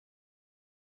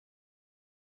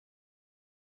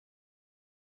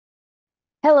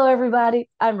Hello, everybody.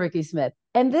 I'm Ricky Smith,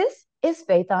 and this is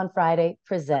Faith on Friday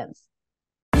Presents.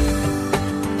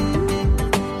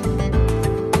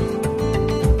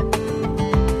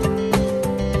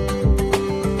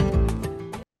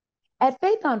 At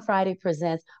Faith on Friday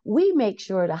Presents, we make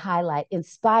sure to highlight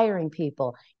inspiring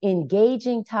people,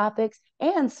 engaging topics,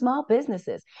 and small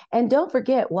businesses. And don't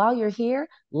forget, while you're here,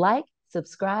 like,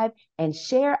 subscribe, and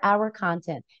share our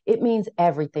content. It means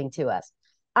everything to us.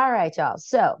 All right, y'all.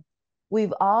 So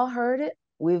we've all heard it,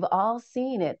 we've all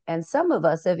seen it, and some of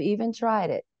us have even tried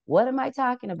it. What am I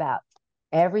talking about?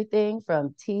 Everything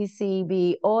from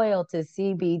TCB oil to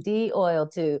CBD oil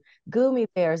to gummy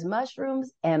bears, mushrooms,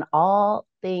 and all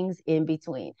things in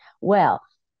between. Well,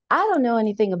 I don't know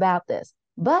anything about this,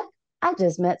 but I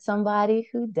just met somebody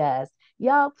who does.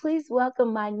 Y'all, please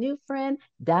welcome my new friend,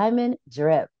 Diamond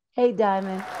Drip. Hey,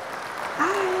 Diamond.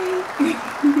 Hi.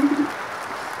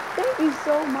 Thank you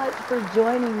so much for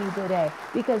joining me today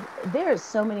because there are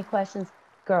so many questions,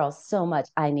 girls, so much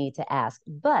I need to ask.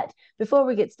 But before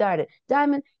we get started,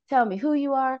 Diamond, tell me who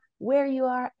you are, where you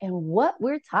are, and what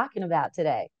we're talking about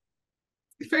today.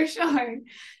 For sure.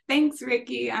 Thanks,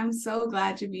 Ricky. I'm so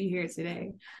glad to be here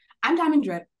today. I'm Diamond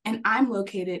Drip, and I'm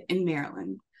located in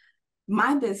Maryland.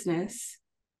 My business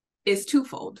is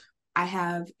twofold. I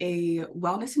have a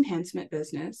wellness enhancement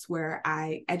business where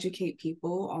I educate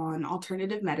people on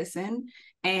alternative medicine.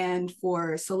 And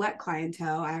for select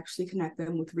clientele, I actually connect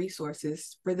them with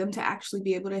resources for them to actually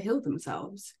be able to heal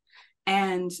themselves.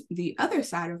 And the other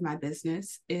side of my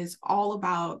business is all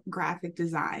about graphic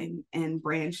design and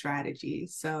brand strategy.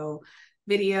 So,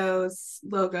 videos,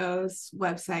 logos,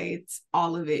 websites,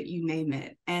 all of it, you name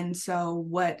it. And so,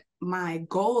 what my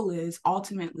goal is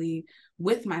ultimately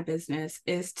with my business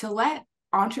is to let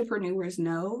entrepreneurs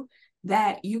know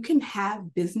that you can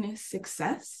have business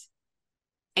success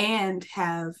and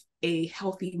have a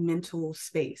healthy mental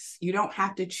space. You don't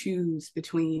have to choose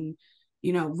between,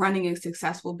 running a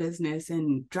successful business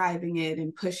and driving it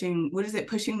and pushing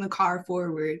the car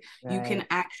forward. You Right. can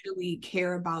actually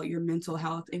care about your mental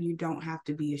health and you don't have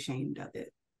to be ashamed of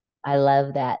it. I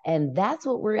love that. And that's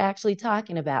what we're actually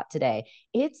talking about today.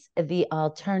 It's the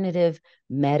alternative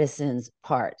medicines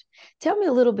part. Tell me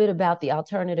a little bit about the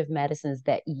alternative medicines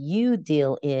that you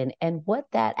deal in and what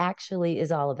that actually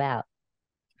is all about.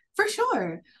 For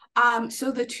sure.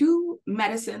 So the two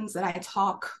medicines that I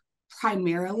talk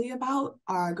primarily about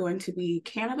are going to be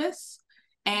cannabis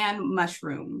and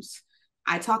mushrooms.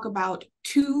 I talk about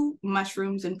two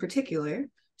mushrooms in particular.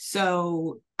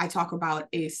 So I talk about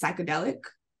a psychedelic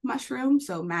mushroom,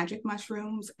 so magic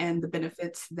mushrooms, and the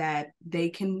benefits that they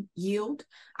can yield.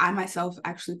 I myself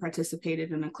actually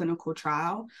participated in a clinical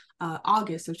trial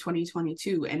August of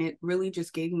 2022, and it really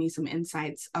just gave me some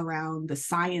insights around the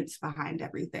science behind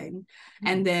everything.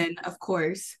 And then, of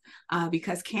course,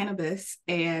 because cannabis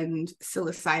and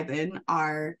psilocybin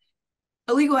are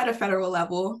illegal at a federal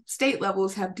level, state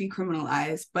levels have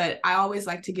decriminalized, but I always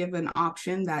like to give an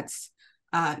option that's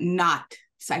not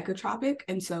psychotropic.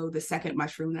 And so the second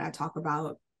mushroom that I talk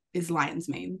about is lion's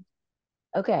mane.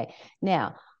 Okay.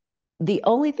 Now, the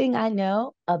only thing I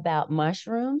know about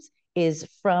mushrooms is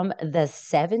from the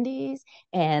 70s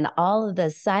and all of the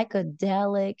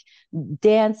psychedelic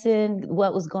dancing,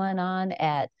 what was going on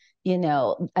at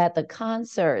the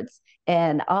concerts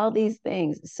and all these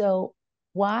things. So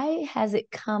why has it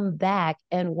come back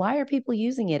and why are people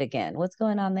using it again? What's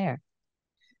going on there?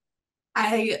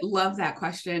 I love that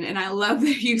question. And I love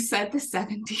that you said the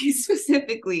 70s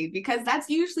specifically, because that's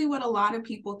usually what a lot of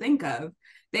people think of.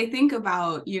 They think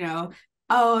about,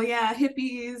 oh, yeah,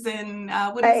 hippies and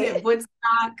what is it, Right.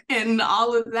 Woodstock and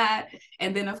all of that.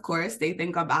 And then, of course, they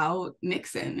think about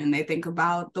Nixon and they think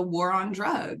about the war on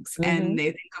drugs Mm-hmm. and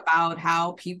they think about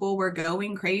how people were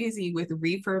going crazy with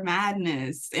reefer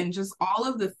madness and just all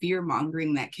of the fear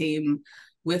mongering that came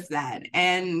with that.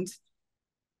 And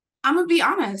I'm gonna be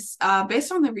honest,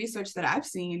 based on the research that I've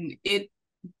seen, it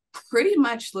pretty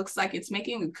much looks like it's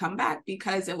making a comeback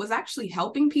because it was actually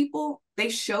helping people. They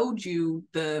showed you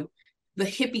the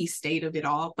hippie state of it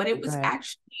all, but it was Right.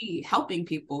 actually helping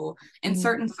people in Mm-hmm.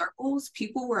 certain circles.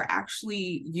 People were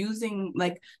actually using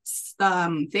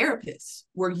therapists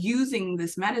were using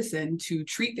this medicine to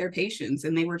treat their patients,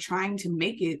 and they were trying to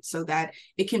make it so that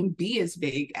it can be as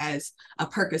big as a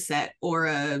Percocet or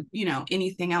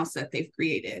anything else that they've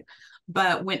created.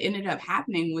 But what ended up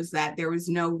happening was that there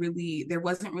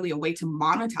wasn't really a way to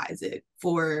monetize it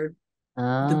for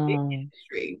the big Oh.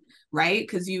 industry, right?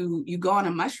 Because you go on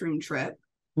a mushroom trip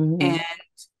Mm-hmm. and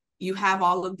you have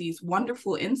all of these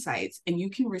wonderful insights and you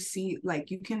can receive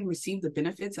the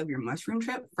benefits of your mushroom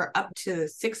trip for up to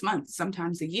 6 months,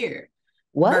 sometimes a year.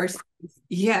 What? versus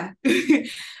yeah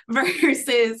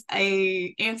versus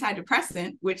a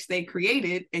antidepressant which they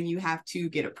created and you have to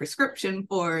get a prescription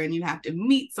for and you have to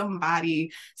meet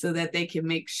somebody so that they can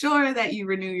make sure that you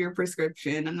renew your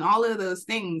prescription and all of those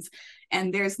things,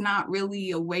 and there's not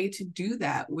really a way to do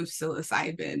that with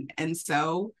psilocybin, and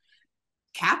so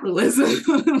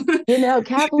capitalism.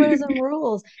 Capitalism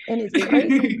rules. And it's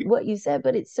crazy what you said,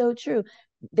 but it's so true.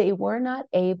 They were not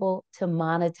able to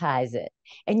monetize it.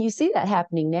 And you see that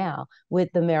happening now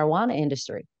with the marijuana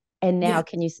industry. And now, Yeah,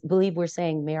 can you believe we're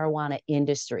saying marijuana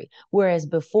industry? Whereas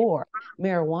before,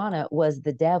 marijuana was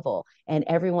the devil, and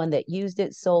everyone that used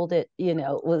it, sold it,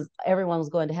 was everyone was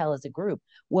going to hell as a group.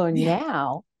 Well, yeah.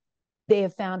 now they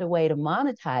have found a way to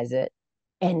monetize it,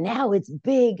 and now it's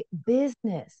big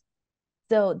business.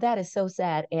 So that is so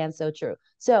sad and so true.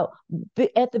 So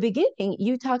at the beginning,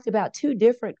 you talked about two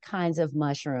different kinds of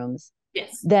mushrooms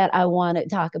Yes. that I want to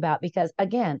talk about because,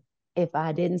 again, if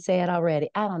I didn't say it already,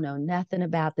 I don't know nothing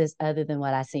about this other than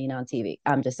what I seen on TV.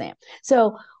 I'm just saying.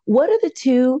 So, what are the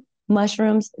two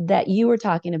mushrooms that you were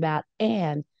talking about,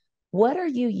 and what are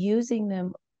you using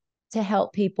them to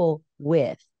help people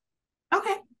with?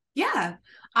 Okay. Yeah.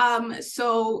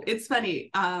 So it's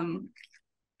funny.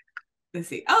 Let's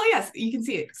see. Oh, yes, you can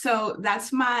see it. So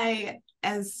that's my,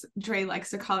 as Dre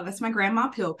likes to call it, that's my grandma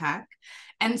pill pack.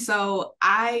 And so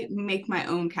I make my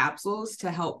own capsules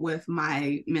to help with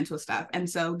my mental stuff. And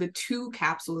so the two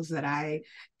capsules that I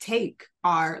take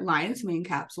are lion's mane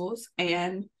capsules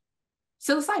and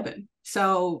psilocybin.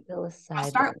 So I'll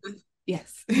start Psilocybin. with,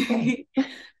 yes. Okay.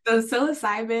 So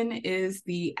psilocybin is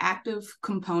the active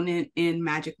component in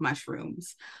magic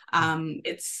mushrooms.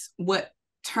 It's what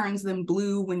turns them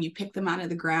blue when you pick them out of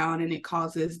the ground, and it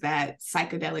causes that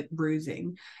psychedelic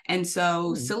bruising. And so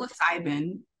Hmm.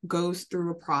 psilocybin goes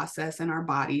through a process in our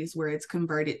bodies where it's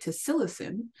converted to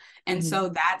psilocin. And Hmm. so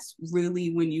that's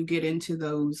really when you get into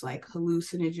those like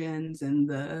hallucinogens and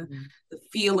the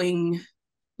feeling,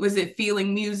 was it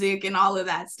feeling music and all of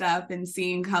that stuff and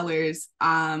seeing colors.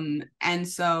 And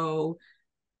so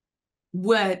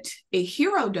what a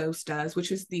hero dose does,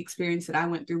 which is the experience that I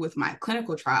went through with my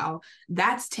clinical trial,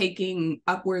 that's taking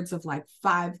upwards of like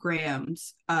 5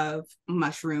 grams of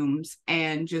mushrooms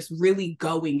and just really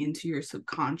going into your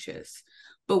subconscious.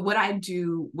 But what I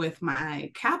do with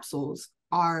my capsules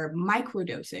are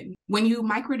microdosing. When you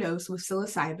microdose with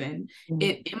psilocybin, Hmm.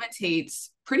 it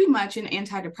imitates pretty much an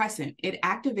antidepressant. It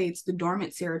activates the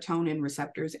dormant serotonin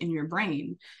receptors in your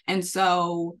brain. And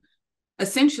so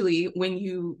essentially when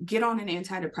you get on an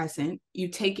antidepressant, you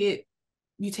take it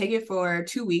for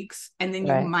 2 weeks and then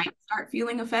you Right. might start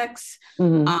feeling effects.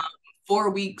 Hmm. um,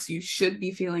 4 weeks you should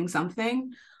be feeling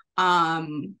something.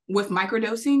 With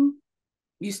microdosing,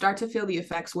 you start to feel the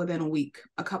effects within a week,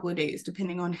 a couple of days,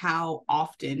 depending on how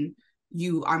often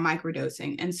you are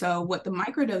microdosing. And so what the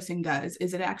microdosing does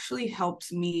is it actually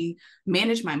helps me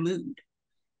manage my mood.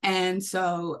 And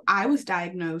so I was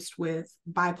diagnosed with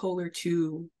bipolar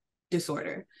 2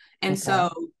 disorder. And Okay. so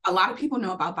a lot of people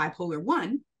know about bipolar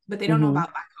 1, but they don't know Hmm.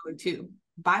 about bipolar 2.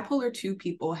 Bipolar 2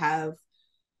 people have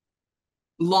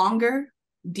longer,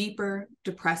 deeper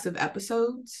depressive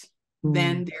episodes Hmm.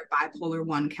 than their bipolar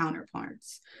 1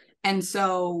 counterparts. And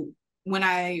so when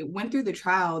I went through the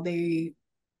trial, they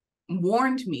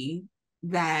warned me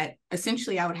that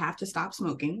essentially I would have to stop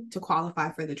smoking to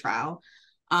qualify for the trial.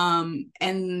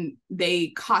 And they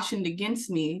cautioned against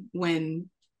me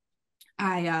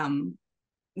I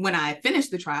when I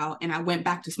finished the trial and I went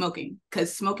back to smoking,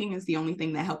 because smoking is the only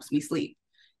thing that helps me sleep.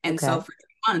 And so Okay. for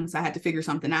 3 months, I had to figure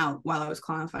something out while I was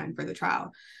qualifying for the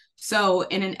trial. So,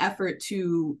 in an effort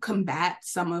to combat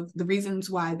some of the reasons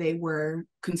why they were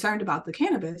concerned about the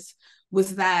cannabis,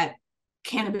 was that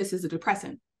cannabis is a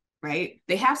depressant, right?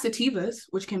 They have sativas,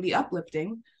 which can be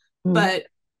uplifting, Hmm. but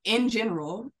in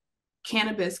general,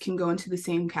 cannabis can go into the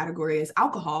same category as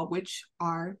alcohol, which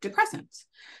are depressants.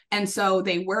 And so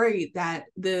they worried that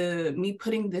the me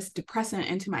putting this depressant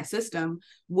into my system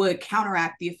would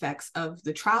counteract the effects of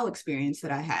the trial experience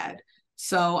that I had.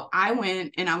 So I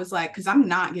went and I was like, because I'm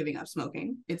not giving up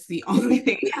smoking. It's the only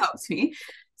thing that helps me.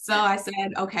 So I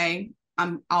said, okay,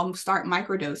 I'll start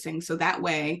microdosing. So that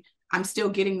way I'm still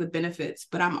getting the benefits,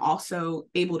 but I'm also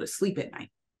able to sleep at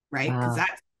night, right? Because Wow.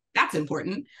 that's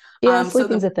important. Yeah, So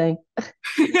sleeping's a thing.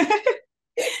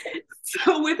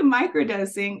 so with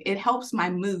microdosing, it helps my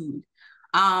mood,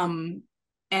 um,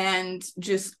 and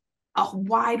just a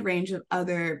wide range of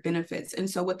other benefits. And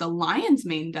so what the lion's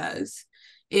mane does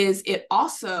is it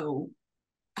also,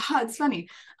 it's funny,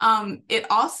 it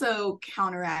also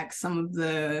counteracts some of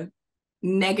the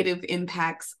negative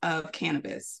impacts of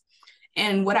cannabis.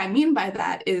 And what I mean by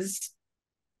that is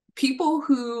people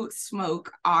who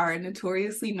smoke are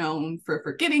notoriously known for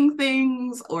forgetting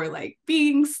things or like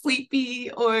being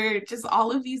sleepy or just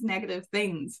all of these negative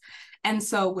things. And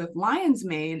so with lion's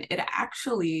mane, it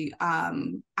actually,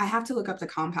 I have to look up the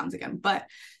compounds again, but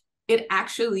it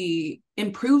actually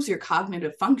improves your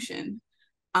cognitive function.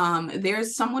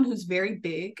 There's someone who's very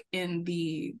big in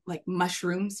the like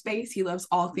mushroom space. He loves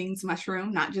all things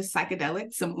mushroom, not just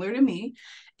psychedelic, similar to me.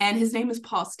 And his name is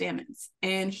Paul Stamets.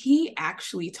 And he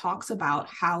actually talks about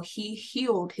how he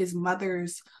healed his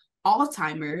mother's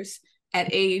Alzheimer's at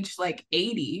age like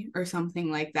 80 or something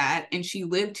like that. And she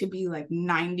lived to be like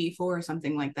 94 or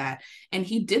something like that. And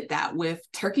he did that with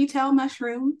turkey tail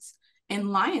mushrooms and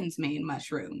lion's mane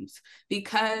mushrooms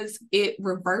because it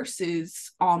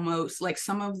reverses almost like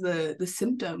some of the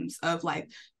symptoms of like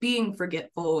being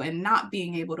forgetful and not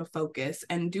being able to focus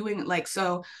and doing like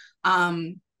so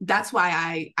that's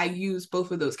why I use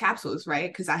both of those capsules,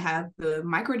 right? Because I have the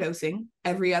microdosing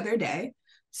every other day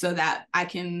so that I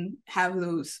can have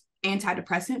those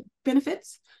antidepressant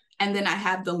benefits, and then I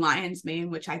have the lion's mane,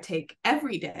 which I take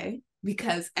every day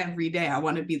because every day I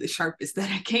want to be the sharpest that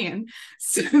I can.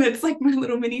 So that's like my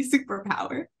little mini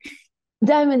superpower.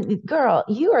 Diamond girl,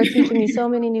 you are teaching me so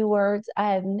many new words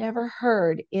I have never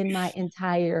heard in my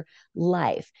entire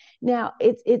life. Now,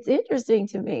 it's interesting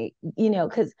to me,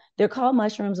 because they're called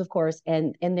mushrooms, of course,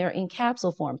 and they're in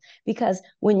capsule form. Because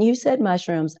when you said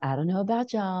mushrooms, I don't know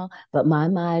about y'all, but my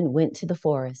mind went to the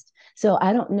forest. So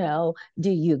I don't know,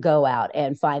 do you go out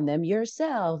and find them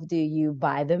yourself? Do you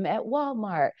buy them at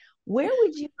Walmart? Where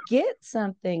would you get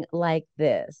something like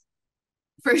this?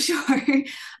 For sure.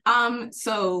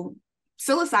 So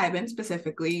psilocybin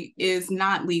specifically is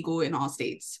not legal in all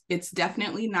states. It's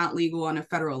definitely not legal on a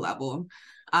federal level.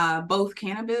 Both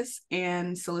cannabis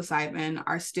and psilocybin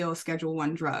are still Schedule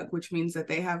 1 drug, which means that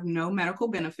they have no medical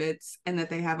benefits and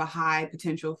that they have a high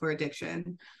potential for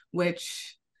addiction,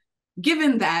 which,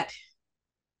 given that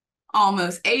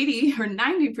almost 80 or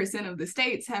 90% of the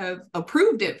states have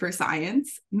approved it for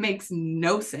science, makes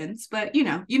no sense. But,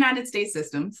 United States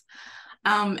systems.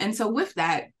 And so with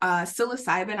that,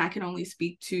 psilocybin, I can only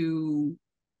speak to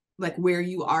like where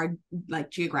you are like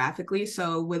geographically.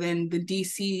 So within the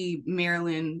DC,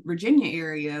 Maryland, Virginia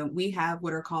area, we have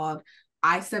what are called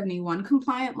I-71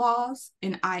 compliant laws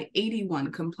and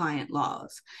I-81 compliant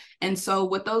laws. And so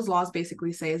what those laws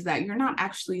basically say is that you're not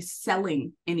actually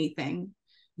selling anything,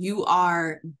 you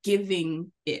are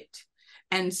giving it.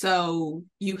 And so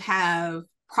you have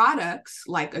products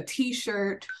like a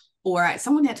t-shirt, or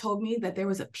someone had told me that there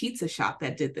was a pizza shop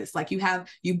that did this. Like you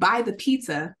buy the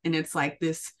pizza and it's like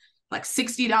this like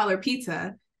 $60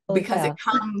 pizza Holy because it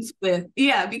cow.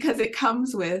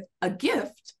 comes with a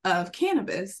gift of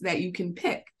cannabis that you can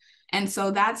pick. And so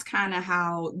that's kind of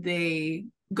how they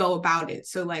go about it.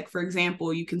 So like, for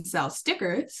example, you can sell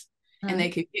stickers and Huh? they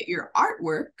could get your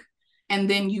artwork and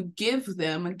then you give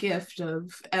them a gift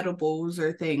of edibles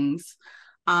or things.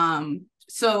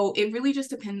 So it really just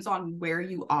depends on where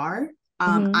you are.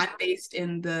 Mm-hmm. I'm based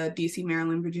in the DC,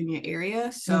 Maryland, Virginia area.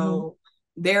 Mm-hmm. So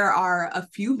there are a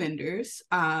few vendors.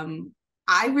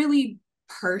 I really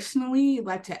personally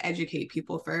like to educate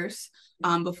people first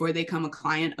before they become a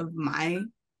client of my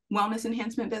wellness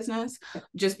enhancement business,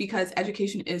 just because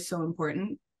education is so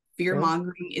important. Fear Sure.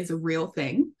 mongering is a real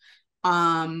thing.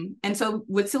 And so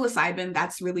with psilocybin,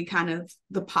 that's really kind of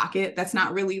the pocket. That's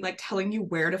not really like telling you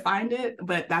where to find it,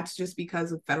 but that's just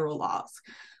because of federal laws.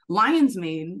 Lion's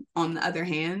mane, on the other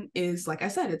hand, is like I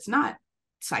said, it's not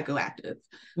psychoactive.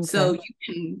 So Okay. you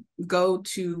can go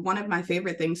to one of my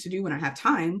favorite things to do when I have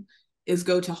time is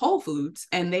go to Whole Foods,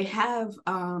 and they have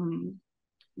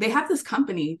this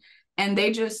company and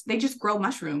they just grow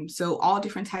mushrooms. So all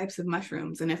different types of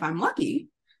mushrooms. And if I'm lucky,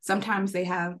 sometimes they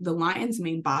have the lion's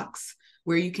mane box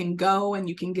where you can go and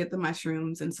you can get the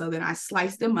mushrooms. And so then I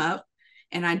slice them up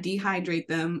and I dehydrate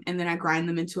them and then I grind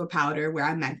them into a powder where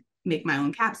I make my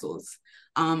own capsules.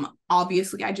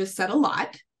 Obviously, I just said a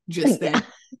lot just then.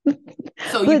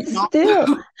 So you But can still,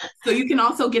 also so you can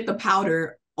also get the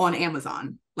powder on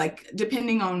Amazon. Like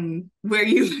depending on where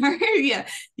you are, yeah,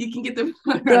 you can get the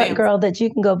powder on Amazon. girl, that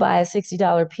you can go buy a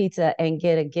 $60 pizza and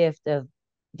get a gift of,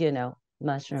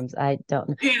 mushrooms. I don't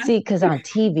know. Yeah. See, because on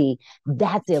TV,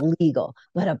 that's illegal,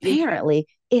 but Yeah. apparently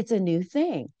it's a new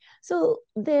thing. So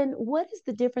then what is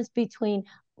the difference between,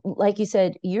 like you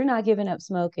said, you're not giving up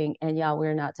smoking, and y'all,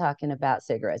 we're not talking about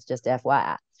cigarettes, just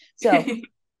FYI. So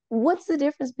what's the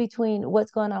difference between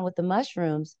what's going on with the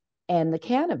mushrooms and the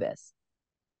cannabis?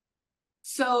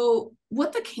 So,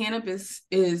 what the cannabis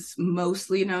is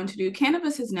mostly known to do,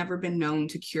 cannabis has never been known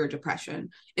to cure depression.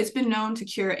 It's been known to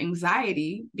cure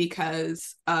anxiety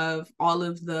because of all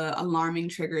of the alarming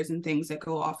triggers and things that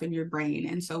go off in your brain.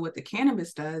 And so, what the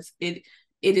cannabis does, it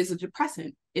is a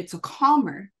depressant. It's a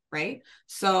calmer, right?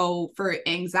 So, for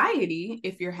anxiety,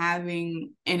 if you're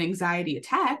having an anxiety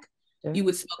attack, Sure. you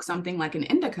would smoke something like an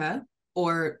indica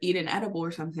or eat an edible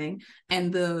or something,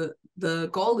 and the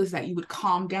goal is that you would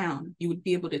calm down, you would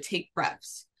be able to take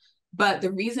breaths. But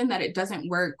the reason that it doesn't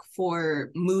work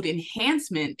for mood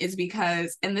enhancement is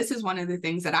because, and this is one of the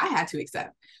things that I had to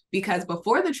accept, because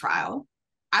before the trial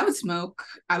I would smoke,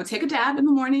 I would take a dab in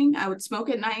the morning, I would smoke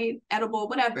at night, edible,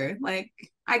 whatever, like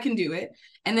I can do it.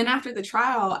 And then after the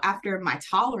trial, after my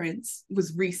tolerance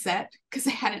was reset because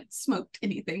I hadn't smoked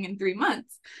anything in 3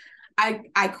 months,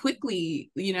 I quickly,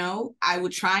 I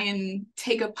would try and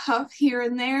take a puff here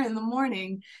and there in the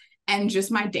morning, and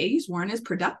just my days weren't as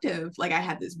productive. Like I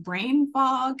had this brain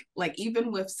fog, like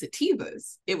even with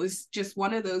sativas, it was just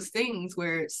one of those things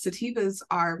where sativas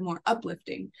are more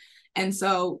uplifting. And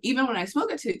so even when I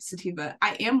smoke a sativa,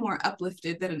 I am more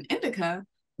uplifted than an indica.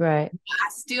 Right. I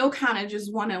still kind of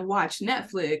just want to watch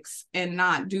Netflix and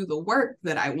not do the work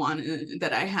that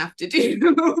that I have to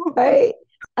do. Right.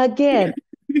 Again,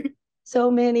 so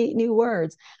many new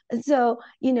words. So,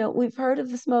 we've heard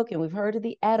of the smoking, we've heard of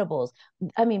the edibles.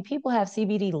 I mean, people have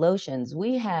CBD lotions.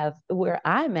 We have, where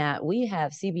I'm at, we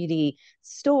have CBD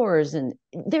stores, and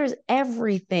there's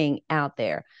everything out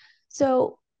there.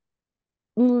 So,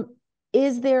 mm,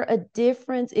 is there a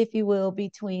difference, if you will,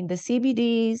 between the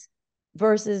CBDs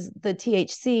versus the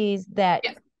THCs that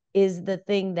Yeah. is the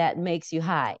thing that makes you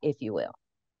high, if you will?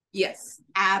 Yes,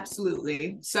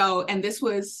 absolutely. So, and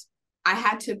I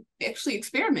had to actually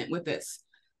experiment with this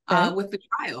Okay. with the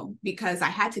trial because I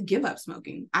had to give up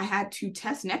smoking. I had to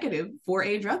test negative for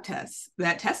a drug test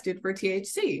that tested for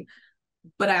THC,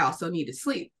 but I also needed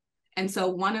sleep. And so,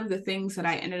 one of the things that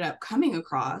I ended up coming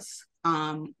across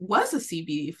was a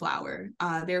CBD flower.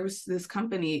 There was this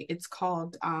company, it's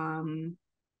called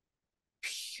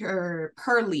Pure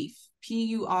Leaf,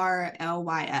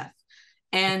 Purlyf,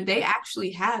 and they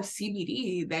actually have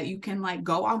CBD that you can like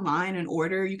go online and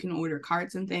order. You can order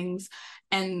carts and things.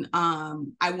 And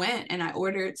I went and I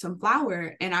ordered some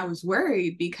flour, and I was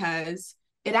worried because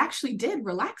it actually did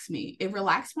relax me. It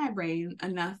relaxed my brain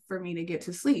enough for me to get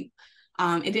to sleep.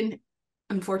 It didn't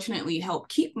unfortunately help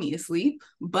keep me asleep,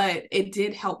 but it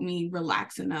did help me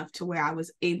relax enough to where I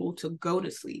was able to go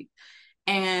to sleep.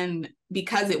 And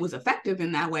because it was effective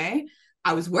in that way,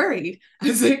 I was worried. I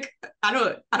was like, I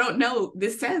don't know.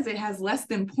 This says it has less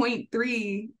than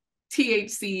 0.3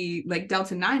 THC, like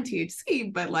Delta 9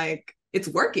 THC, but like it's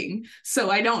working. So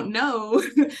I don't know.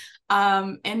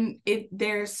 And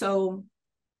there's so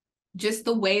just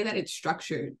the way that it's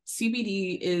structured,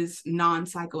 CBD is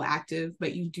non-psychoactive,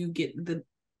 but you do get the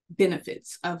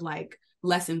benefits of like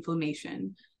less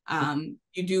inflammation.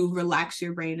 You do relax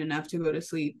your brain enough to go to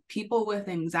sleep. People with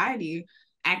anxiety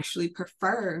actually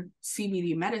prefer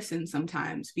CBD medicine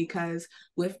sometimes because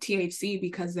with THC,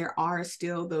 because there are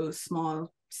still those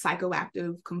small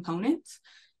psychoactive components,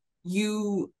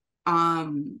 you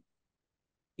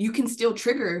you can still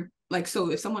trigger, like,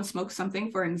 so if someone smokes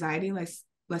something for anxiety, like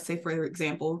let's say for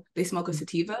example they smoke a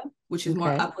sativa, which is more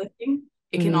Okay. uplifting,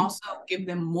 it can Mm-hmm. also give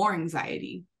them more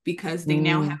anxiety because they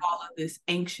now have Mm-hmm. all of this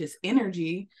anxious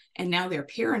energy and now they're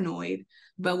paranoid.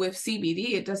 But with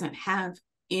CBD it doesn't have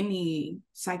any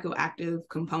psychoactive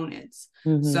components,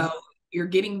 Mm-hmm. so you're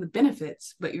getting the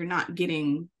benefits but you're not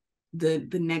getting the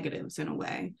negatives in a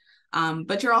way.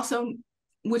 But you're also,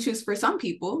 which is for some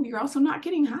people, you're also not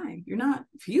getting high. You're not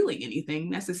feeling anything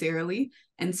necessarily.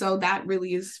 And so that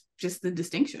really is just the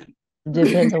distinction.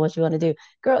 Depends on what you want to do.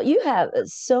 Girl, you have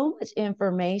so much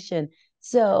information.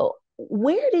 So,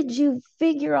 where did you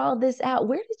figure all this out?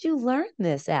 Where did you learn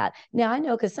this at? Now, I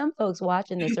know because some folks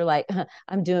watching this are like,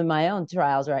 I'm doing my own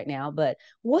trials right now, but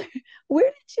where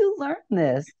did you learn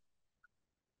this?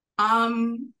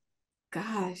 um,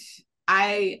 Gosh,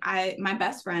 I my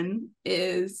best friend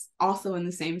is also in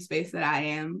the same space that I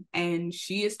am, and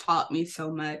she has taught me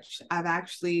so much. I've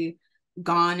actually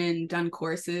gone and done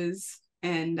courses,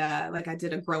 and like I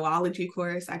did a growology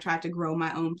course. I tried to grow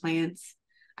my own plants.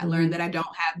 I learned Mm-hmm. that I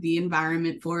don't have the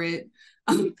environment for it.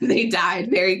 They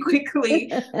died very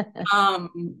quickly.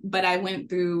 But I went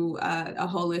through a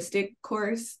holistic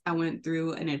course. I went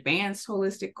through an advanced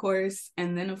holistic course,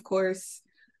 and then of course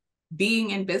being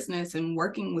in business and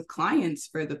working with clients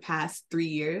for the past 3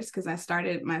 years, because I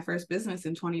started my first business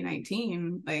in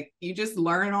 2019. Like you just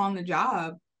learn on the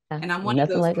job. And I'm one of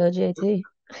Nothing those like people, OJT.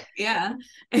 yeah.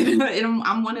 And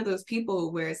I'm one of those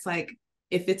people where it's like,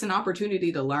 if it's an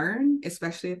opportunity to learn,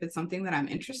 especially if it's something that I'm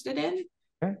interested in,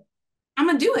 Sure. I'm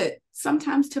gonna do it,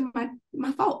 sometimes to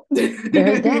my fault.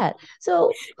 There's that.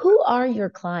 So who are your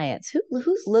clients?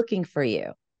 Who's looking for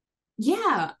you?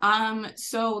 Yeah.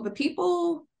 So the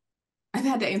people, I've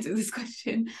had to answer this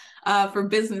question for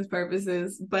business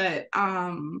purposes, but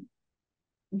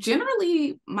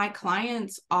generally my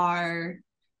clients are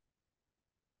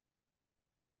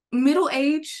middle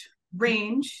age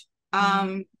range.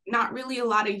 Not really a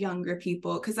lot of younger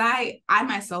people, because I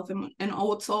myself am an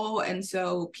old soul, and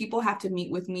so people have to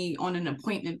meet with me on an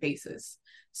appointment basis.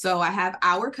 So I have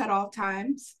hour cutoff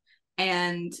times,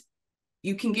 and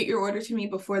you can get your order to me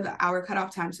before the hour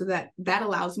cutoff time, so that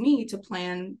allows me to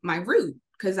plan my route,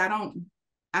 because I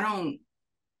don't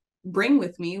bring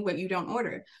with me what you don't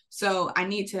order. So I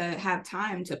need to have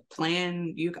time to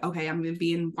plan. Okay, I'm going to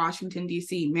be in Washington,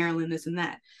 D.C., Maryland, this and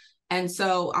that. And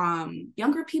so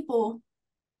younger people,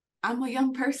 I'm a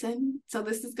young person, so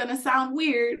this is going to sound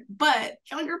weird, but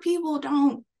younger people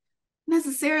don't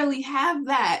necessarily have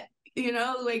that,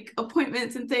 like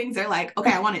appointments and things. They're like,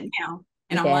 okay, I want it now.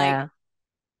 And Yeah.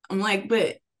 I'm like,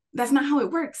 but that's not how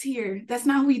it works here. That's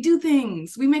not how we do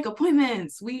things. We make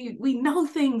appointments. We know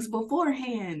things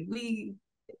beforehand. We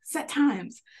set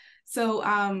times. So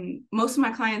most of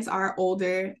my clients are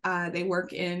older. They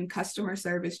work in customer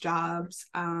service jobs.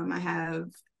 I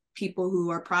have people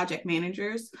who are project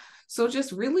managers. So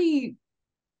just really,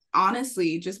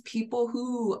 honestly, just people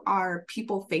who are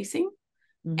people facing,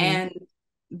 and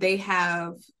they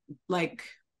have, like,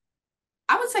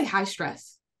 I would say high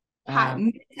stress.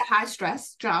 High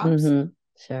stress jobs.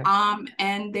 Sure.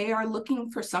 And they are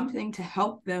looking for something to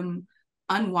help them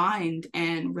unwind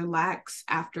and relax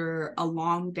after a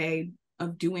long day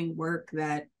of doing work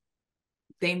that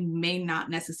they may not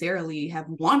necessarily have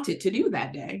wanted to do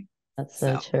that day. That's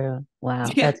so true. Wow,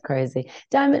 Yeah. that's crazy.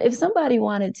 Diamond, if somebody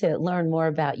wanted to learn more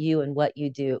about you and what you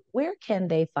do, where can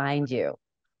they find you?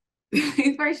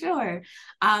 For sure.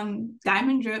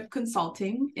 Diamond Drip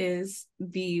Consulting is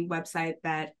the website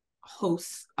that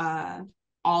hosts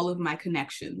all of my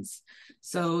connections.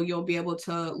 So you'll be able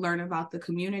to learn about the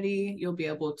community. You'll be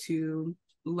able to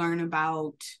learn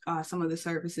about some of the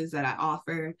services that I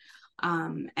offer.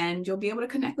 And you'll be able to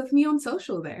connect with me on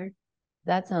social there.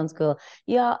 That sounds cool.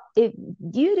 Y'all, if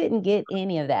you didn't get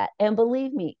any of that, and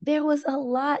believe me, there was a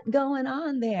lot going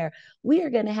on there. We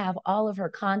are going to have all of her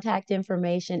contact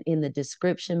information in the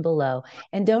description below.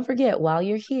 And don't forget, while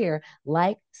you're here,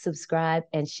 like, subscribe,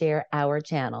 and share our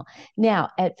channel. Now,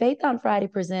 at Faith on Friday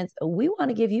Presents, we want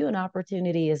to give you an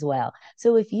opportunity as well.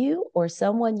 So if you or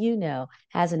someone you know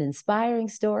has an inspiring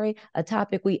story, a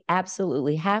topic we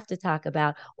absolutely have to talk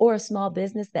about, or a small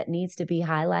business that needs to be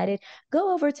highlighted,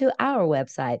 go over to our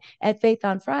website at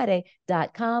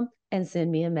faithonfriday.com and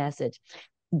send me a message.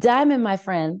 Diamond, my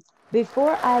friend,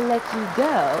 before I let you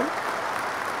go,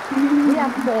 we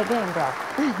have to play a game, girl.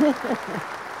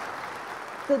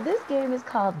 So this game is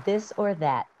called This or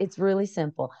That. It's really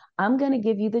simple. I'm going to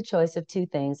give you the choice of two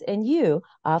things, and you,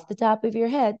 off the top of your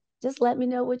head, just let me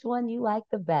know which one you like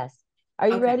the best. Are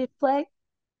you ready to play?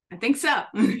 I think so.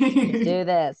 Let's do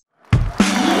this.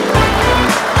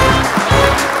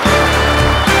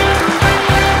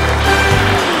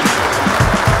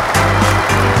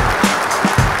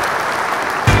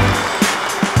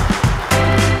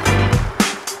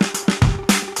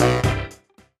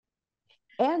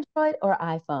 Android or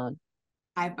iPhone?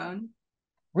 iPhone.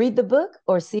 Read the book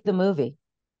or see the movie?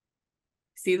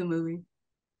 See the movie.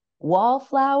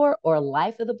 Wallflower or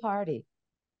life of the party?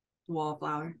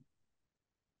 Wallflower.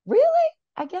 Really?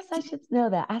 I guess I should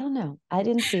know that. I don't know. I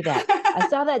didn't see that. I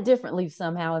saw that differently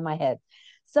somehow in my head.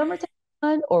 Summertime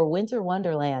fun or winter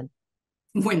wonderland?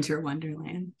 Winter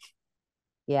wonderland.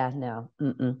 Yeah, no.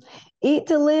 Eat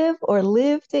to live or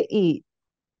live to eat?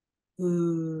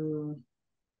 Ooh.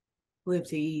 Live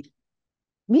to eat.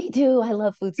 Me too. I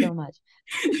love food so much.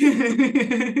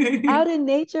 Out in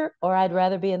nature or I'd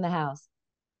rather be in the house?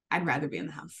 I'd rather be in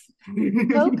the house.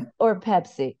 Coke or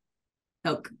Pepsi?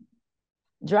 Coke.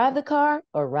 Drive the car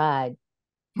or ride?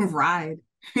 Ride.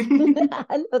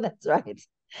 I know that's right.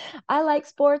 I like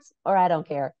sports or I don't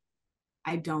care.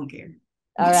 I don't care.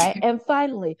 All right. And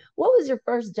finally, what was your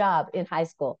first job in high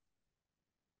school?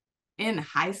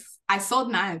 I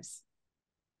sold knives.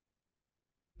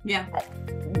 Yeah.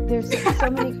 There's so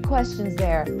many questions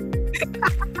there.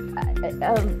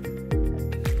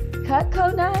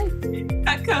 Cutco knives?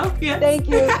 Cutco, yes. Thank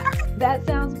you. That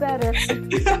sounds better.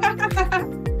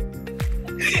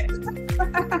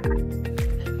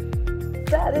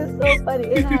 That is so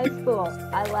funny. In high school.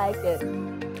 I like it.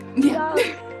 Yeah. So,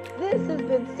 this has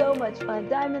been so much fun.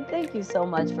 Diamond, thank you so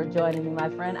much for joining me, my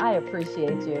friend. I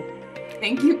appreciate you.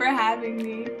 Thank you for having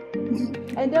me.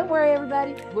 And don't worry,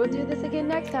 everybody. We'll do this again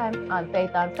next time on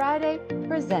Faith on Friday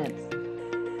Presents.